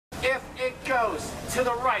goes to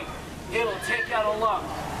the right, it'll take out a lung.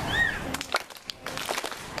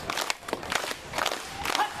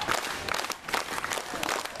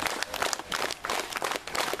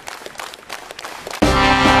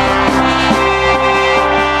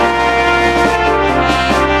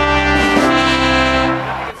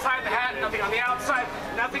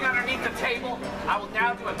 I will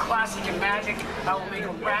now do a classic in magic. I will make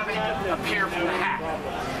a rabbit appear from the hat.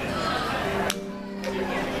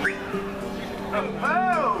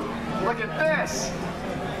 Oh, look at this.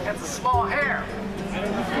 It's a small hair.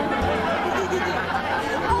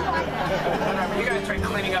 Whatever, you guys try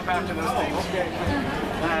cleaning up after those things.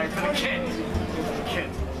 Alright, for the kids. The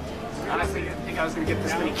kids. Honestly, I didn't think I was going to get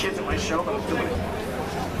this many kids at my show, but I'm doing it.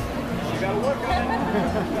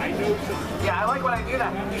 Yeah, I like when I do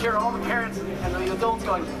that. You hear all the parents and the adults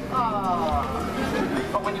going, oh.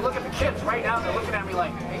 But when you look at the kids right now, they're looking at me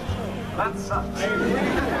like, hey, that sucks.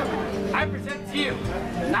 I present to you,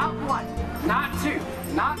 not one, not two,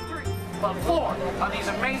 not three, but 4 of these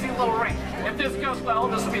amazing little rings. If this goes well,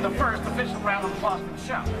 this will be the first official round of applause for the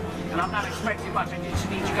show. And I'm not expecting much. I just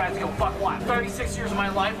need you guys to go fuck wild. 36 years of my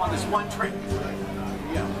life on this one trick.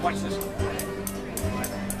 Yeah, watch this one.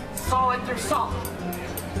 Solid through solid.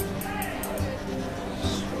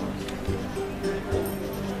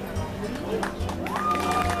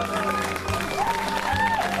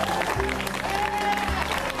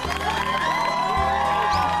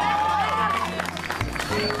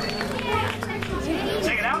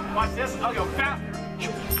 Check it out. Watch this. I'll go faster.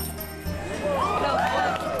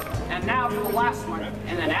 And now for the last one.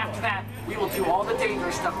 And then after that, we will do all the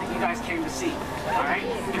dangerous stuff that you guys came to see. Alright?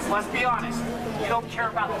 Because let's be honest, you don't care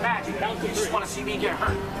about the magic, you just want to see me get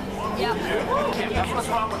hurt. Yep. Yeah, that's what's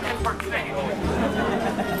wrong with Pittsburgh today.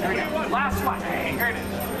 There we go. Last one. Here it is.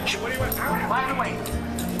 By the way,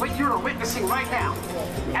 what you're witnessing right now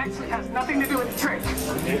actually has nothing to do with the trick.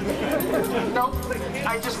 Nope.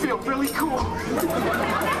 I just feel really cool.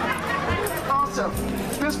 Also,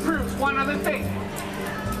 this proves one other thing.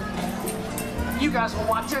 You guys will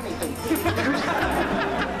watch anything.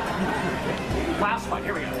 Last one,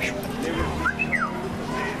 here we go.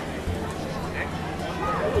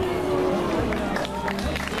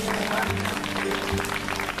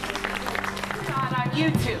 On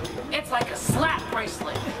YouTube, it's like a slap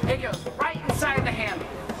bracelet. It goes right inside the handle.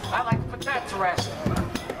 I like to put that to rest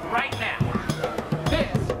right now. This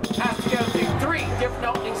has to go through 3 different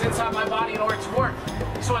openings inside my body in order to work.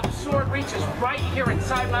 So when the sword reaches right here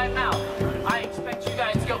inside my mouth, I expect you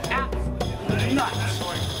guys to go absolutely nuts.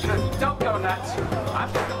 Don't go nuts.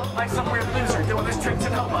 I'm going to look like some weird loser doing this trick to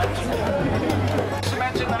nobody. To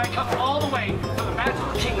mention that I come all the way from the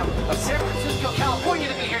magical kingdom of San Francisco, California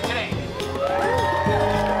to be here today.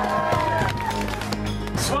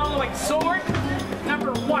 Swallowing sword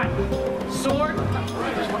number 1. Sword number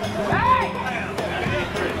 1. Hey!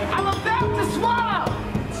 I'm about to swallow!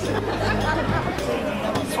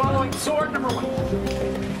 Swallowing sword number 1.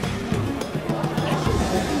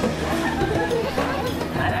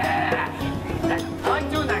 I like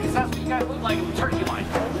doing that because that's what you guys look like in the turkey line.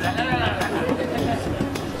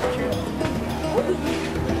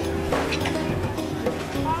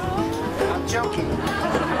 I'm joking.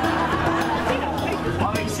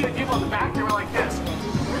 Well, you see the people in the back, they were like this.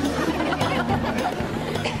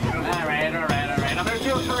 Alright. I'm going to do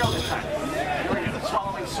it for real this time. Here we go.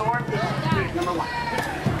 Swallowing sword number 1.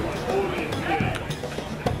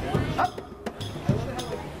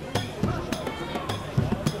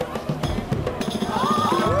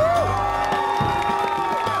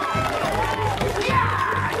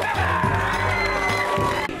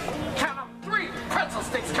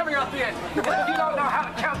 If you don't know how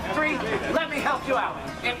to count to 3, let me help you out.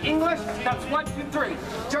 In English, that's 1, 2, 3.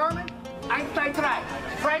 German, 1, 2, 3.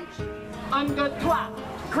 French, 1, 2, 3.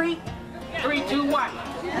 Greek, 3, 2, 1.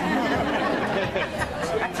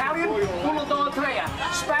 Italian, 1, 2, 3.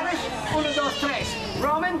 Spanish, 1, 2, 3.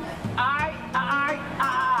 Roman, I.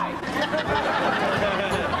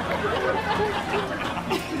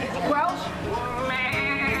 Welsh,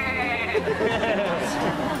 man.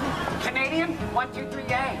 Canadian, 1, 2, 3,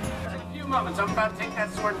 A. Moments, I'm about to take that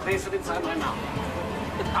sword and place it inside my mouth.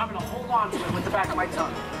 I'm going to hold on to it with the back of my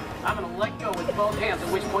tongue. I'm going to let go with both hands, at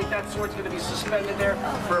which point that sword's going to be suspended there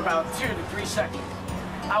for about 2 to 3 seconds.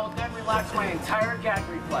 I will then relax my entire gag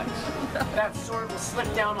reflex. That sword will slip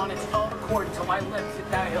down on its own accord until my lips hit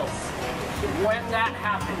that hilt. When that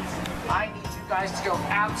happens, I need you guys to go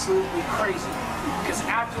absolutely crazy, because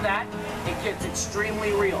after that, it gets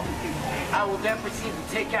extremely real. I will then proceed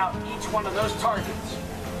to take out each one of those targets,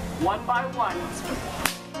 one by one,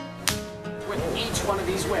 with each one of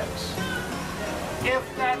these whips. If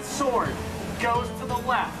that sword goes to the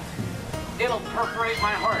left, it'll perforate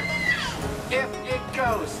my heart. If it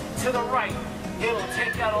goes to the right, it'll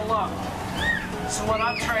take out a lung. So what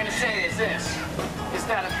I'm trying to say is this, is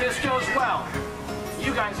that if this goes well,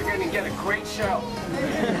 you guys are going to get a great show.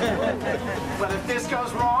 But if this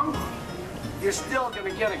goes wrong, you're still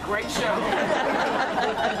going to get a great show.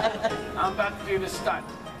 I'm about to do this stunt.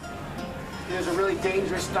 It is a really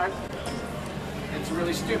dangerous stunt. It's a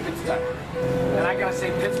really stupid stunt. And I gotta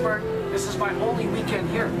say, Pittsburgh, this is my only weekend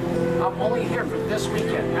here. I'm only here for this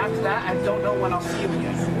weekend. After that, I don't know when I'll see you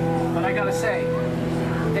again. But I gotta say,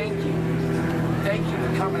 thank you. Thank you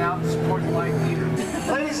for coming out and supporting Live Theater.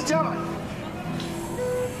 Ladies and gentlemen,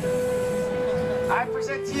 I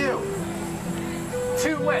present to you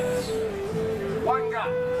 2 wits, 1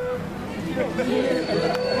 gun.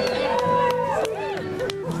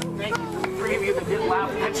 Thank you for the 3 of you that didn't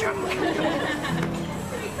laugh at that joke.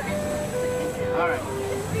 All right.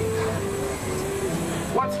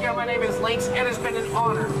 Once again, my name is Lynx. It has been an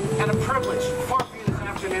honor and a privilege for me this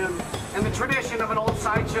afternoon, and the tradition of an old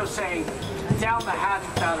sideshow saying, down the hatch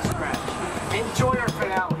without a scratch. Enjoy our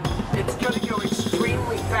finale. It's going to go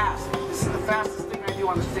extremely fast. This is the fastest thing I do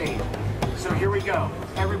on the stage. So here we go.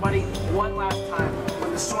 Everybody, one last time.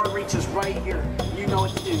 When the sword reaches right here, you know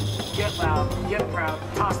what to do. Get loud, get proud,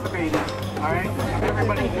 toss the baby. All right?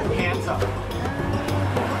 Everybody, hands up.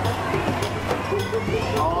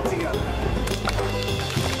 All together.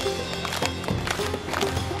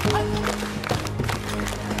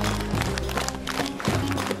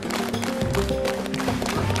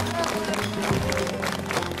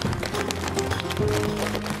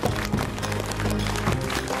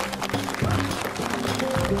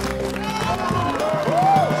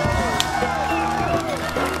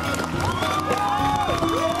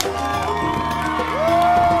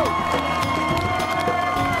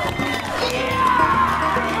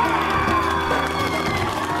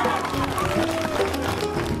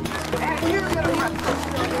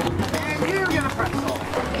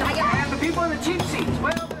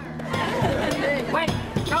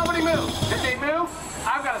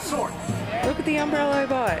 I've got a sword. Look at the umbrella I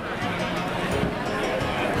bought.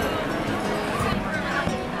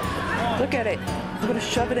 Look at it. I'm gonna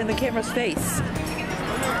shove it in the camera's face.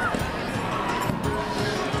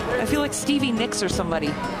 I feel like Stevie Nicks or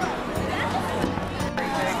somebody.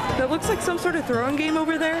 That looks like some sort of throwing game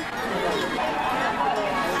over there.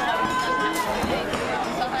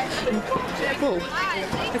 Whoa.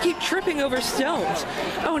 I keep tripping over stones.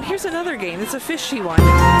 Oh, and here's another game. It's a fishy one.